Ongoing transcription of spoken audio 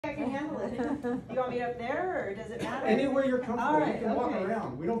You want me up there, or does it matter? Anywhere you're comfortable. All right, you can walk okay.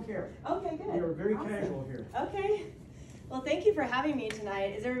 around. We don't care. Okay, good. We're very Awesome. casual here. Okay. Well, thank you for having me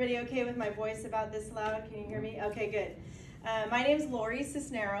tonight. Is everybody okay with my voice about this loud? Can you hear me? Okay, good. My name is Lori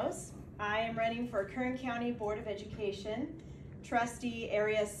Cisneros. I am running for Kern County Board of Education, Trustee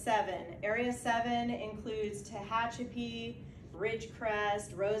Area 7. Area 7 includes Tehachapi,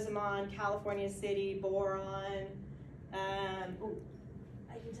 Ridgecrest, Rosamond, California City, Boron. I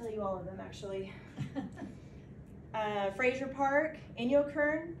can tell you all of them actually. Fraser Park, Inyo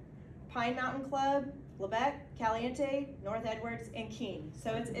Kern, Pine Mountain Club, Lebec, Caliente, North Edwards, and Keene.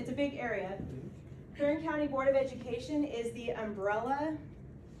 So it's a big area. Kern County Board of Education is the umbrella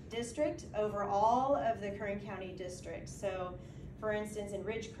district over all of the Kern County districts. So for instance, in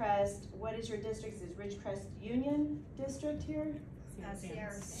Ridgecrest, what is your district? Is Ridgecrest Union District here?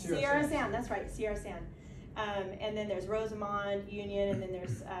 Sierra Sand, that's right, Sierra Sand. And then there's Rosamond, Union, and then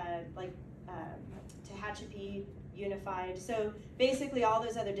there's Tehachapi, Unified. So basically all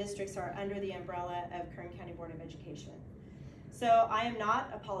those other districts are under the umbrella of Kern County Board of Education. So I am not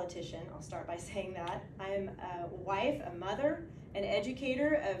a politician, I'll start by saying that. I am a wife, a mother, an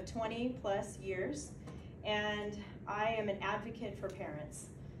educator of 20 plus years, and I am an advocate for parents.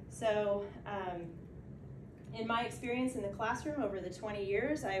 So in my experience in the classroom over the 20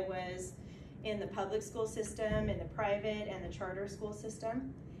 years, I was in the public school system, in the private and the charter school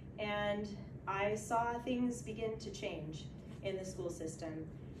system, and I saw things begin to change in the school system.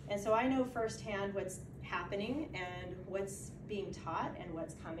 And so I know firsthand what's happening and what's being taught and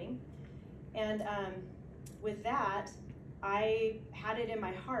what's coming. And with that, I had it in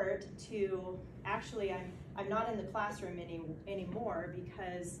my heart to, actually I'm not in the classroom anymore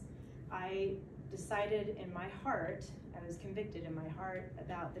because I decided in my heart, I was convicted in my heart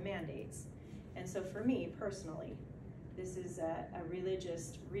about the mandates. And so for me personally, this is a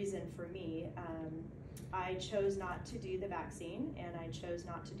religious reason for me. I chose not to do the vaccine and I chose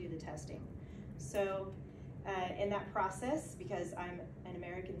not to do the testing. So in that process, because I'm an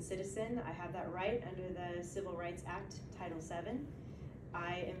American citizen, I have that right under the Civil Rights Act, Title VII.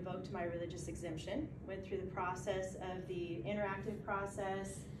 I invoked my religious exemption, went through the process of the interactive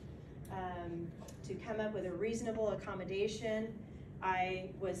process to come up with a reasonable accommodation. I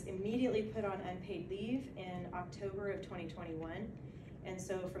was immediately put on unpaid leave in October of 2021. And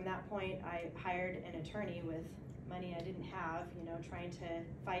so from that point, I hired an attorney with money I didn't have, you know, trying to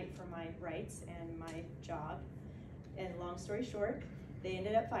fight for my rights and my job. And long story short, they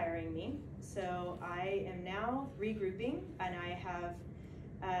ended up firing me. So I am now regrouping, and I have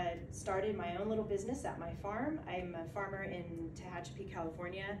started my own little business at my farm. I'm a farmer in Tehachapi,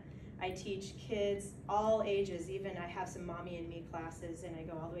 California. I teach kids all ages, even I have some mommy and me classes, and I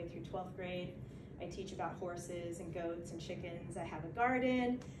go all the way through 12th grade. I teach about horses and goats and chickens. I have a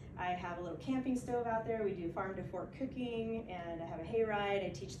garden. I have a little camping stove out there. We do farm to fork cooking, and I have a hayride. I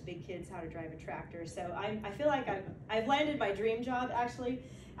teach the big kids how to drive a tractor. So I feel like I've landed my dream job actually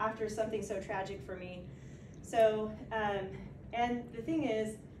after something so tragic for me. So, and the thing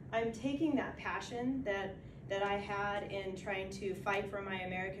is, I'm taking that passion that I had in trying to fight for my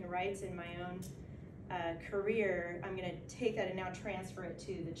American rights in my own career. I'm gonna take that and now transfer it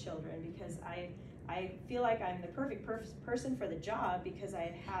to the children, because I feel like I'm the perfect person for the job because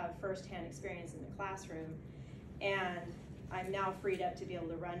I have firsthand experience in the classroom, and I'm now freed up to be able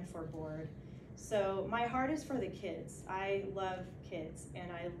to run for board. So my heart is for the kids. I love kids,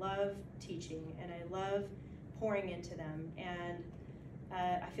 and I love teaching, and I love pouring into them, and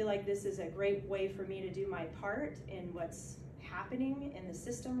I feel like this is a great way for me to do my part in what's happening in the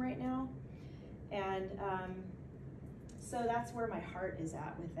system right now. And so that's where my heart is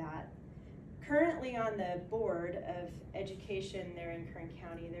at with that. Currently on the Board of Education there in Kern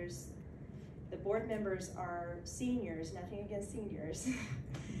County, the board members are seniors, nothing against seniors,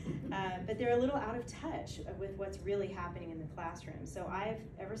 but they're a little out of touch with what's really happening in the classroom. So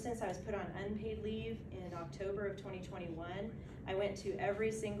ever since I was put on unpaid leave in October of 2021, I went to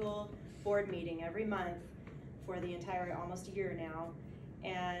every single board meeting every month for the entire almost a year now,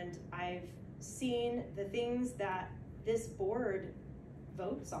 and I've seen the things that this board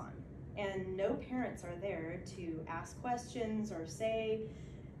votes on, and no parents are there to ask questions or say,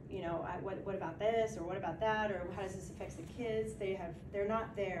 you know, what about this, or what about that, or how does this affect the kids? They're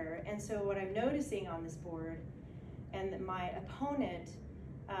not there. And so what I'm noticing on this board, and my opponent,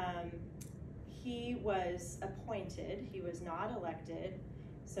 he was appointed, he was not elected.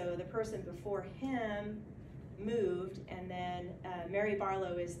 So the person before him moved, and then Mary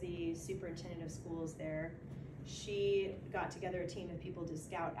Barlow is the superintendent of schools there. She got together a team of people to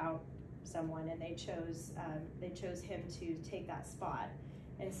scout out someone, and they chose him to take that spot.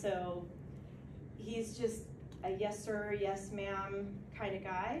 And so he's just a yes sir, yes ma'am kind of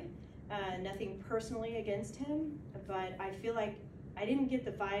guy. Nothing personally against him, but I feel like I didn't get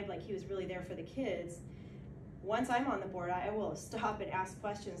the vibe like he was really there for the kids. Once I'm on the board, I will stop and ask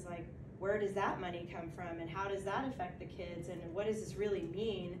questions like, where does that money come from, and how does that affect the kids, and what does this really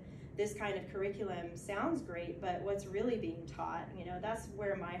mean? This kind of curriculum sounds great, but what's really being taught? You know, that's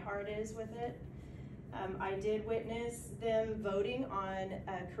where my heart is with it. I did witness them voting on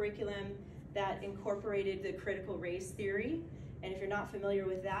a curriculum that incorporated the critical race theory. And if you're not familiar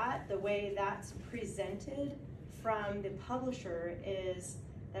with that, the way that's presented from the publisher is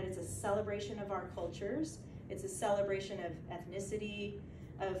that it's a celebration of our cultures. It's a celebration of ethnicity,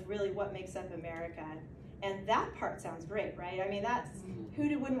 of really what makes up America. And that part sounds great, right? I mean, that's, who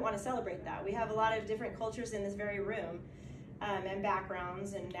wouldn't want to celebrate that? We have a lot of different cultures in this very room, and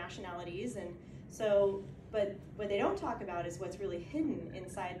backgrounds and nationalities. And so, but what they don't talk about is what's really hidden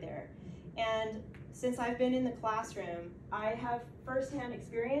inside there. And since I've been in the classroom, I have firsthand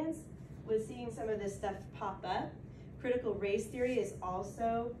experience with seeing some of this stuff pop up. Critical race theory is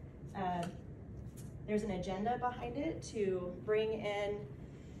also, there's an agenda behind it to bring in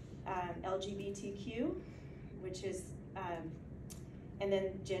LGBTQ, which is, and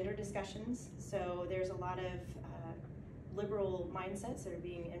then gender discussions. So there's a lot of liberal mindsets that are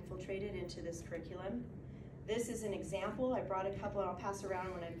being infiltrated into this curriculum. This is an example. I brought a couple and I'll pass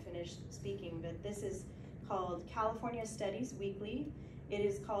around when I'm finished speaking, but this is called California Studies Weekly. It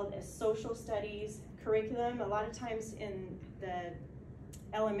is called a social studies curriculum. A lot of times in the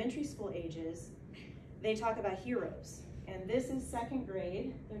elementary school ages, they talk about heroes. And this is second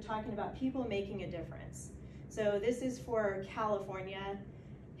grade. They're talking about people making a difference. So this is for California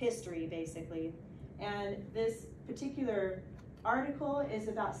history, basically. And this particular article is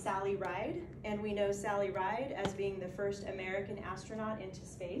about Sally Ride, and we know Sally Ride as being the first American astronaut into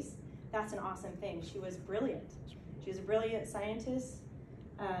space. That's an awesome thing. She was brilliant. She was a brilliant scientist,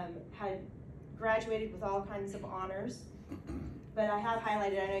 had graduated with all kinds of honors. But I have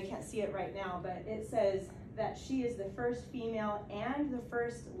highlighted, I know you can't see it right now, but it says that she is the first female and the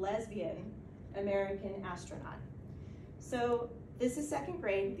first lesbian American astronaut. So this is second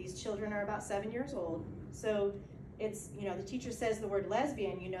grade. These children are about 7 years old. So it's, you know, the teacher says the word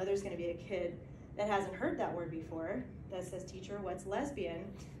lesbian, you know there's going to be a kid that hasn't heard that word before that says, teacher, what's lesbian?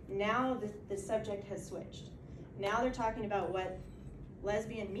 Now the subject has switched. Now they're talking about what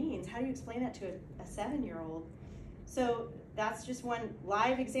lesbian means. How do you explain that to a 7-year-old? So that's just one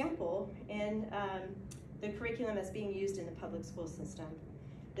live example in the curriculum that's being used in the public school system.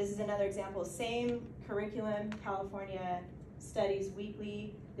 This is another example, same curriculum, California Studies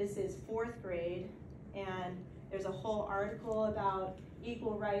Weekly. This is 4th grade, and there's a whole article about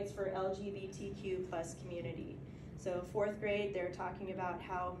equal rights for LGBTQ plus community. So 4th grade, they're talking about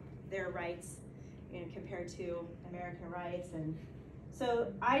how their rights, you know, compared to American rights. And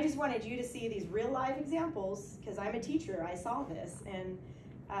so I just wanted you to see these real life examples, because I'm a teacher, I saw this, and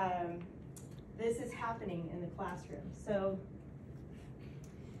this is happening in the classroom. So,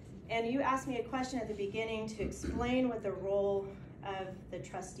 and you asked me a question at the beginning to explain what the role of the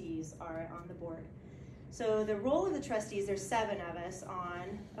trustees are on the board. So the role of the trustees, there's 7 of us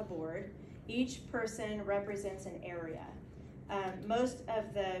on a board. Each person represents an area. Most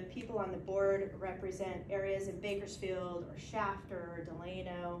of the people on the board represent areas in Bakersfield or Shafter or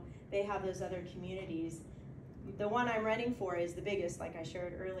Delano. They have those other communities. The one I'm running for is the biggest, like I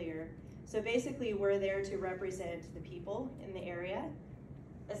shared earlier. So basically we're there to represent the people in the area,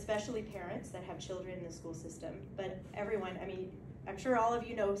 especially parents that have children in the school system, but everyone, I mean, I'm sure all of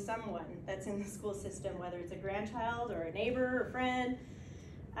you know someone that's in the school system, whether it's a grandchild or a neighbor or friend.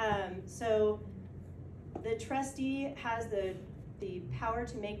 So the trustee has the power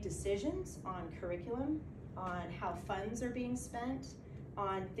to make decisions on curriculum, on how funds are being spent,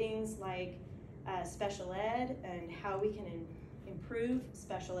 on things like special ed and how we can improve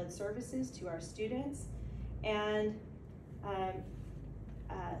special ed services to our students, and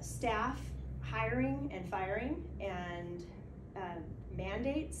staff hiring and firing, and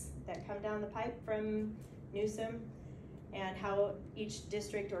mandates that come down the pipe from Newsom, and how each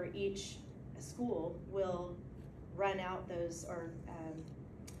district or each school will run out those or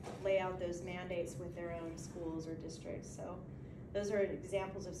lay out those mandates with their own schools or districts. So those are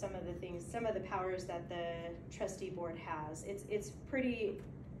examples of some of the things, some of the powers that the trustee board has. It's pretty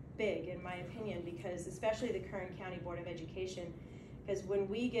big in my opinion, because especially the Kern County Board of Education, because when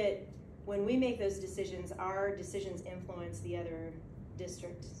we make those decisions, our decisions influence the other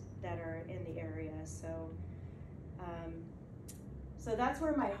districts that are in the area. So so that's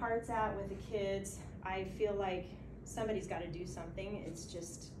where my heart's at with the kids. I feel like somebody's got to do something. It's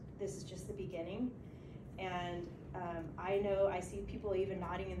just, this is just the beginning. And I see people even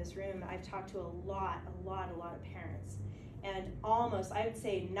nodding in this room. I've talked to a lot of parents, and almost, I would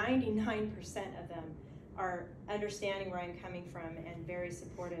say 99% of them are understanding where I'm coming from and very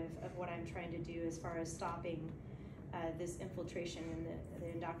supportive of what I'm trying to do as far as stopping this infiltration and the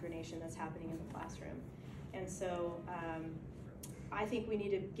indoctrination that's happening in the classroom. And so I think we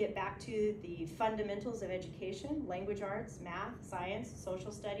need to get back to the fundamentals of education: language arts, math, science,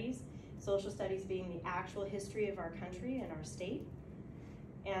 social studies being the actual history of our country and our state.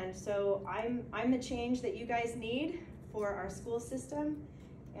 And so I'm the change that you guys need for our school system.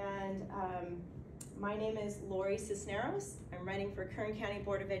 And my name is Lori Cisneros. I'm running for Kern County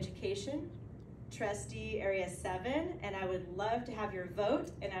Board of Education, Trustee Area 7, and I would love to have your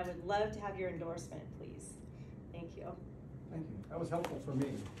vote, and I would love to have your endorsement, please. Thank you. Thank you. That was helpful for me.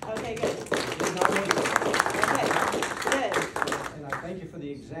 Okay, good. Okay, good. And I thank you for the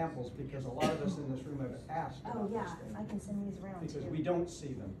examples, because a lot of us in this room have asked about yeah, this thing, I can send these around because too. we don't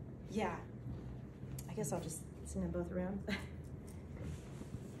see them. Yeah. I guess I'll just send them both around.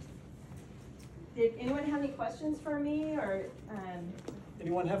 Did anyone have any questions for me, or?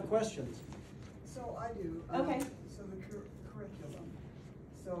 Anyone have questions? So I do. Okay. So the curriculum.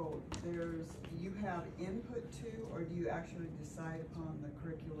 So you have input to, or do you actually decide upon the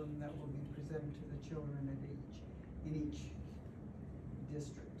curriculum that will be presented to the children in each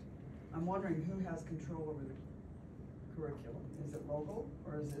district? I'm wondering who has control over the curriculum. Is it local,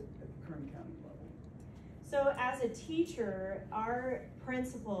 or is it at the Kern County level? So as a teacher, our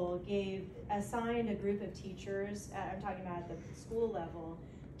principal assigned a group of teachers, I'm talking about at the school level,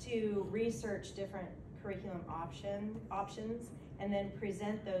 to research different curriculum options and then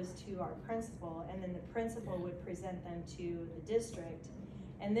present those to our principal, and then the principal would present them to the district.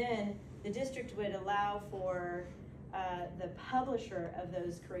 And then the district would allow for the publisher of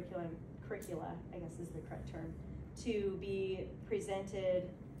those curricula, I guess is the correct term, to be presented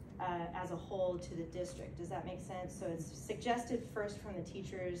as a whole to the district. Does that make sense? So it's suggested first from the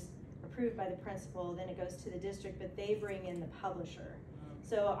teachers, approved by the principal, then it goes to the district, but they bring in the publisher.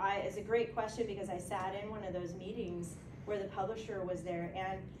 So it's a great question, because I sat in one of those meetings where the publisher was there,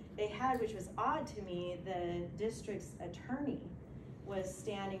 and they had, which was odd to me, the district's attorney was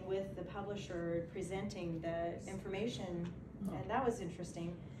standing with the publisher presenting the information, and that was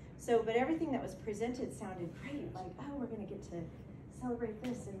interesting. So, but everything that was presented sounded great, like, oh, we're gonna get to celebrate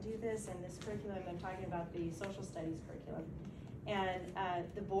this and do this, and this curriculum, I'm talking about the social studies curriculum. And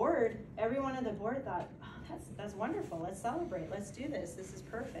the board, everyone on the board thought, oh, that's wonderful, let's celebrate, let's do this is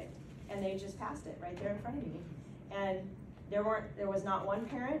perfect. And they just passed it right there in front of me. And there was not one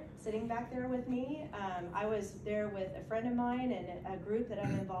parent sitting back there with me. I was there with a friend of mine and a group that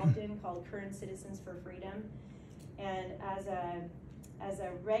I'm involved in called Kern Citizens for Freedom. And as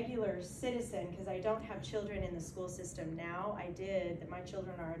a regular citizen, because I don't have children in the school system now, my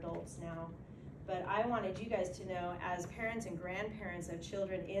children are adults now, but I wanted you guys to know, as parents and grandparents of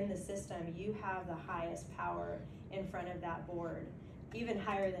children in the system, you have the highest power in front of that board, even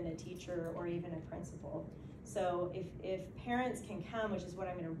higher than a teacher or even a principal. So if parents can come, which is what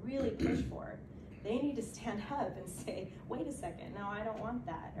I'm going to really push for, they need to stand up and say, wait a second, no, I don't want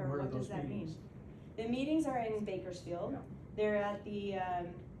that, or what does that mean? The meetings are in Bakersfield. Yeah. They're at the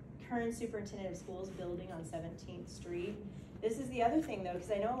Kern Superintendent of Schools building on 17th Street. This is the other thing, though,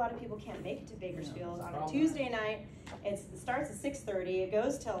 because I know a lot of people can't make it to Bakersfield on a Tuesday night. It starts at 6:30. It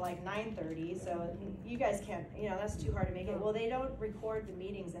goes till like 9:30. So you guys can't, that's too hard to make it. Well, they don't record the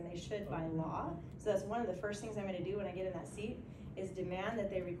meetings, and they should by law. So that's one of the first things I'm going to do when I get in that seat, is demand that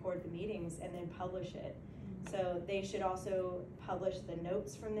they record the meetings and then publish it. So they should also publish the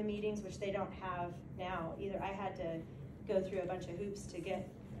notes from the meetings, which they don't have now either. I had to go through a bunch of hoops to get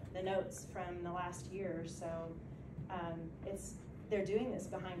the notes from the last year. So they're doing this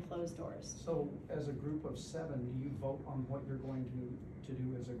behind closed doors. So as a group of 7, do you vote on what you're going to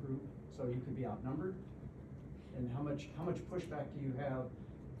do as a group, so you could be outnumbered? And how much pushback do you have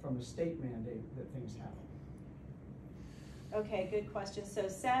from a state mandate that things happen? Okay, good question. So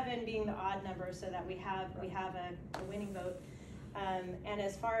 7 being the odd number, so that we have a winning vote. And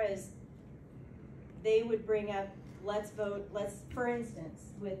as far as they would bring up, for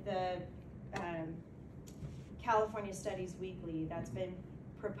instance, with the California Studies Weekly that's been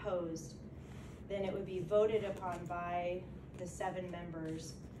proposed, then it would be voted upon by the 7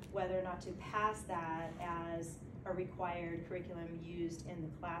 members whether or not to pass that as a required curriculum used in the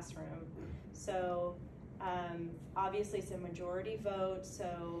classroom. So obviously it's a majority vote.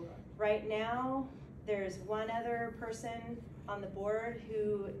 So right now there's one other person on the board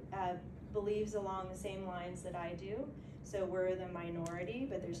who believes along the same lines that I do. So we're the minority,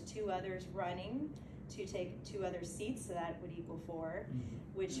 but there's 2 others running to take 2 other seats, so that would equal 4,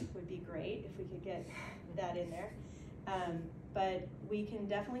 which would be great if we could get that in there. But we can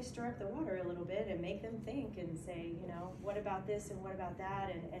definitely stir up the water a little bit and make them think and say, you know, what about this and what about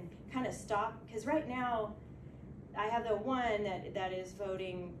that, and kind of stop, because right now I have the one that is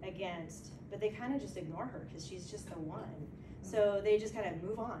voting against, but they kind of just ignore her because she's just the one. So they just kind of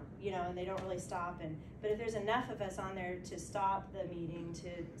move on, you know, and they don't really stop. But if there's enough of us on there to stop the meeting,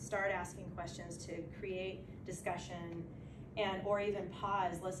 to start asking questions, to create discussion, or even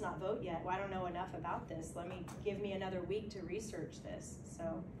pause, let's not vote yet. Well, I don't know enough about this. Give me another week to research this.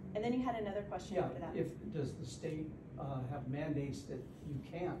 So, and then you had another question after that. Does the state have mandates that you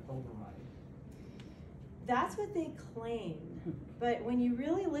can't override? That's what they claim. But when you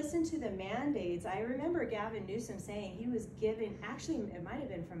really listen to the mandates, I remember Gavin Newsom saying he was given, actually it might have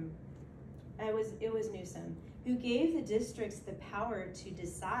been it was Newsom, who gave the districts the power to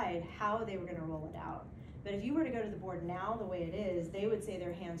decide how they were gonna roll it out. But if you were to go to the board now the way it is, they would say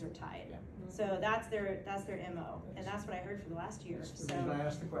their hands are tied. Yeah. So that's their MO, and that's what I heard for the last year. That's the reason I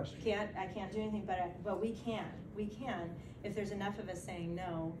asked the question. I can't do anything, but we can if there's enough of us saying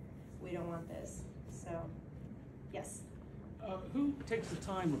no, we don't want this. So, yes. Who takes the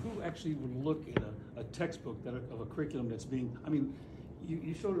time, or who actually would look at a textbook of a curriculum that's being, I mean,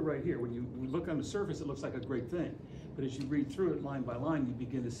 you showed it right here. When you look on the surface, it looks like a great thing. But as you read through it line by line, you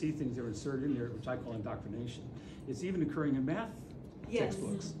begin to see things that are inserted in there, which I call indoctrination. It's even occurring in math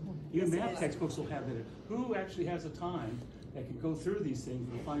textbooks. Even math textbooks will have that. Who actually has the time that can go through these things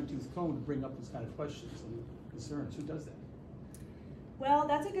with a fine-tooth comb to bring up these kind of questions and concerns? Who does that? Well,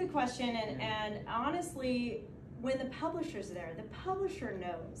 that's a good question, and honestly, when the publisher's there, the publisher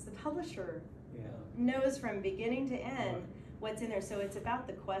knows. The publisher knows from beginning to end what's in there. So it's about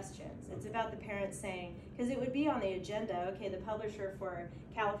the questions. It's about the parents saying, because it would be on the agenda, okay, the publisher for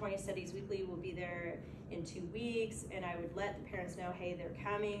California Studies Weekly will be there in 2 weeks, and I would let the parents know, hey, they're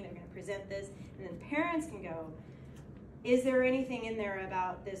coming, they're gonna present this, and then parents can go, is there anything in there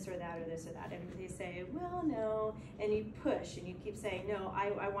about this or that or this or that? And they say, well, no, and you push and you keep saying, no,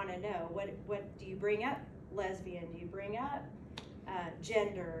 I wanna know, what do you bring up? Lesbian, do you bring up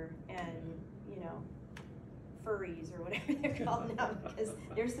gender and, you know, furries or whatever they're called now, because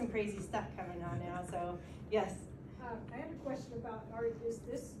there's some crazy stuff coming on now. So yes. I have a question about, is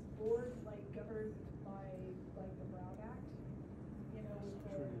this board like governed by like the Brown Act? You know,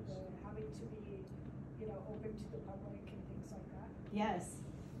 the having to be, you know, open to the public and things like that? Yes,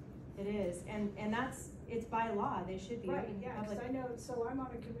 it is, and it's by law. They should be right. open to Yeah, the public. because I know. So I'm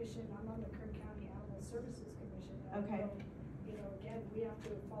on a commission. I'm on the Kern County Animal Services Commission. Okay. You know, again, we have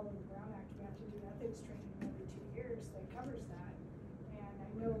to follow the Brown Act. We have to do ethics training every 2 years that covers that. And I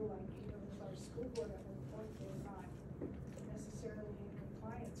know, like, even with our school board at one point, they're not necessarily in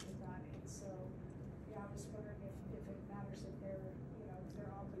compliance with that. And so, yeah, I was wondering if it matters if they're, you know, if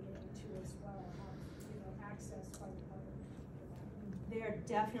they're obligated to as well have, you know, access by the public for that. They are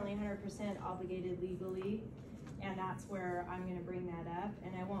definitely 100% obligated legally, and that's where I'm going to bring that up.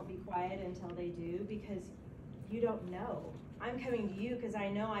 And I won't be quiet until they do, because you don't know. I'm coming to you because I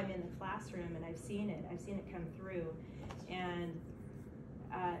know I'm in the classroom and I've seen it. I've seen it come through, and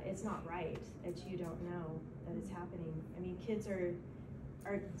it's not right that you don't know that it's happening. I mean, kids are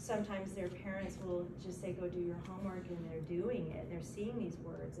sometimes their parents will just say, go do your homework, and they're doing it. They're seeing these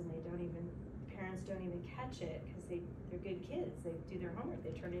words, and parents don't even catch it because they're good kids. They do their homework,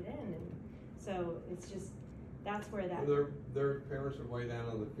 they turn it in, and so it's just, that's where that. Well, their parents are way down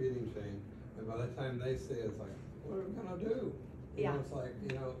on the feeding chain, and by the time they see it, it's like, what are we gonna do? You know, it's like,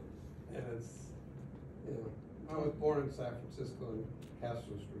 you know, and it's, you know, I was born in San Francisco in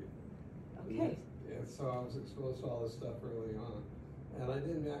Castro Street. Okay. And so I was exposed to all this stuff early on, and I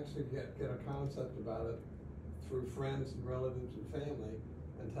didn't actually get a concept about it through friends and relatives and family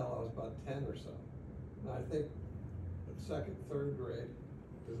until I was about 10 or so. And I think second, third grade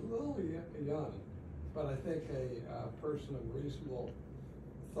is a little young, but I think a person of reasonable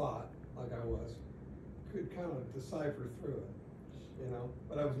thought, like I was, could kind of decipher through it, you know?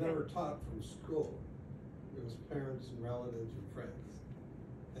 But I was never taught from school. It was parents and relatives and friends.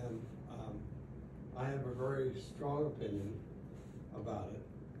 And I have a very strong opinion about it.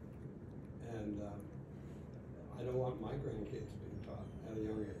 And I don't want my grandkids being taught at a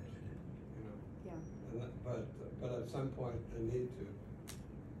young age, you know? Yeah. And but at some point they need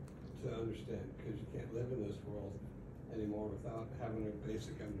to understand, because you can't live in this world anymore without having a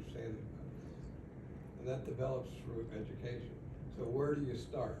basic understanding of it. And that develops through education. So where do you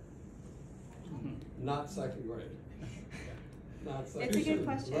start? Not second grade. Not second It's a good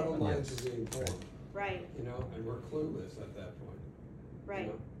question. Little minds are being formed. Right, You know, and we're clueless at that point. you right.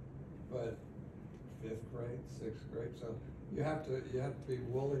 know? But 5th grade, 6th grade, so you have to be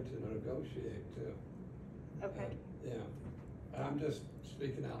willing to negotiate too. Okay. Yeah, I'm just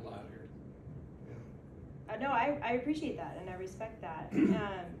speaking out loud here. Yeah. No, I appreciate that and I respect that.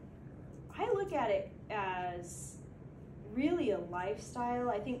 I look at it as really a lifestyle.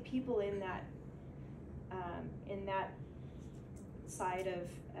 I think people in that side of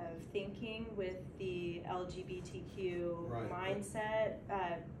thinking with the LGBTQ Right. mindset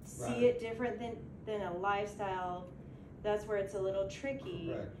see Right. it different than a lifestyle. That's where it's a little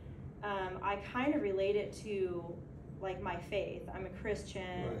tricky. Correct. I kind of relate it to like my faith. I'm a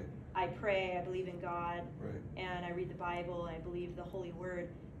Christian. Right. I pray, I believe in God, Right. and I read the Bible, I believe the Holy Word,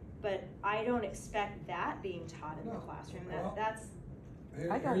 but I don't expect that being taught in the No. classroom. Well, That's Here-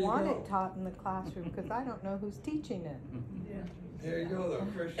 I here don't you want go. it taught in the classroom because I don't know who's teaching it. Here you go, though.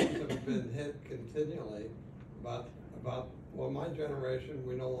 Christians have been hit continually about, well, my generation,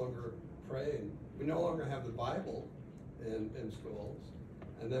 we no longer pray, and we no longer have the Bible in schools.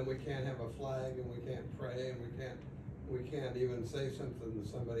 And then we can't have a flag, and we can't pray, and we can't even say something to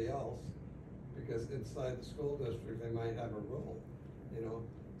somebody else, because inside the school district, they might have a rule, you know?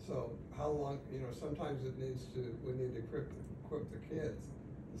 So how long, you know, sometimes we need to equip the kids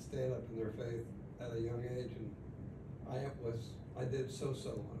to stand up in their faith at a young age, and I did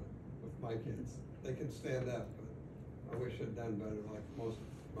so-so on it with my kids. They can stand up, but I wish I'd done better like most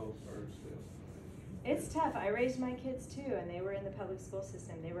parents do. it's tough. I raised my kids too, and they were in the public school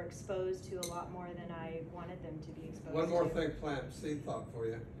system. They were exposed to a lot more than I wanted them to be exposed One more to. thing, plant seed thought for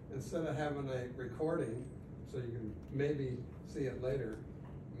you. Instead of having a recording, so you can maybe see it later,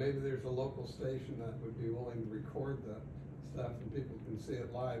 maybe there's a local station that would be willing to record the stuff and people can see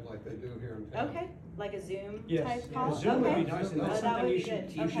it live like they do here in town. Okay, like a Zoom Yes, type yeah, call? Zoom would Okay. be nice, and Oh, that's that something would you be should,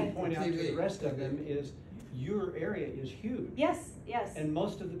 good. you Okay. should point out to the TV. rest of them is your area is huge. Yes, yes, And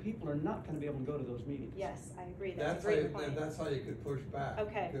most of the people are not gonna be able to go to those meetings. yes, I agree. That's That's a how great point. that's how you could push back.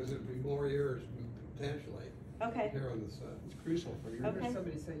 Okay. Because it'd be more ears potentially Okay, hearing the stuff. It's crucial for your. Okay. Heard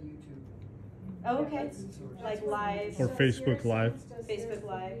somebody say YouTube. oh, okay, That's like what live. Or does Facebook yours, Live. does Facebook theirs,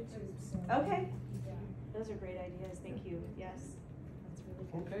 Live. YouTube, so, Okay, yeah. those are great ideas, thank you, yes, that's really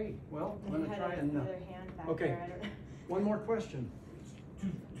good. Okay, well, I'm I gonna had try and, another hand back okay. there, I don't know. one more question.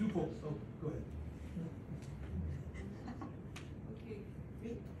 Two polls, oh, go ahead. Okay,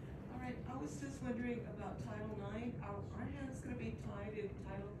 me, all right, I was just wondering about Title IX, our hands gonna be tied if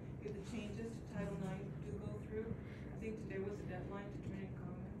the changes to Title IX do go through? I think today was the deadline to turn in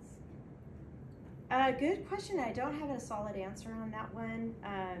comments. Good question, I don't have a solid answer on that one.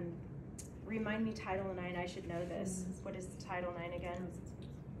 Remind me Title IX, I should know this. What is the Title IX again?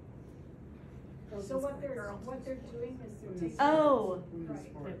 So what they're doing is they're taking. Oh,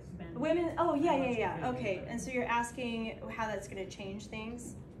 Right. women, oh, yeah, okay, and so you're asking how that's gonna change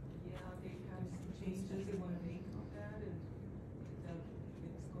things? Yeah, they have some changes they wanna make on that, and that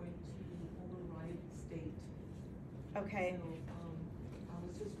it's going to override state. Okay, So, I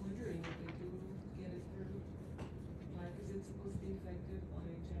was just wondering if they do get it through, like, is it supposed to be effective by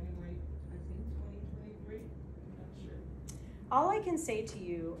January, I think, 2023? I'm not sure. all I can say to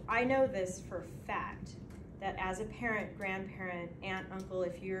you, I know this for fact, that as a parent, grandparent, aunt, uncle,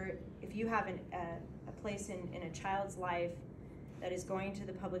 if you have a place in a child's life that is going to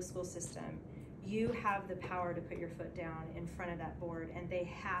the public school system, you have the power to put your foot down in front of that board, and they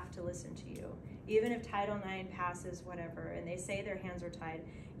have to listen to you. Even if Title IX passes, whatever, and they say their hands are tied,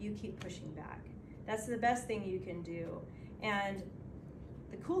 you keep pushing back. That's the best thing you can do. And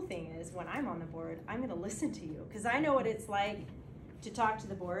the cool thing is, when I'm on the board, I'm gonna listen to you, because I know what it's like to talk to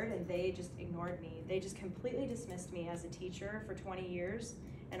the board, and they just ignored me. They just completely dismissed me as a teacher for 20 years,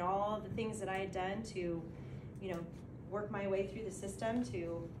 and all the things that I had done to, work my way through the system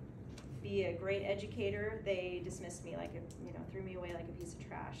to be a great educator. They dismissed me threw me away like a piece of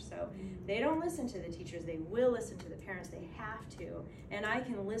trash. So they don't listen to the teachers, they will listen to the parents, they have to. And I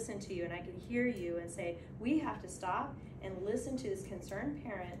can listen to you and I can hear you and say, we have to stop and listen to this concerned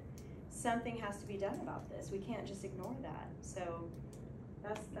parent. Something has to be done about this. We can't just ignore that. So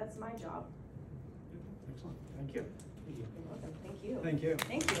that's my job. Excellent, thank you. You're welcome. Thank you. Thank you.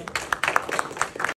 Thank you.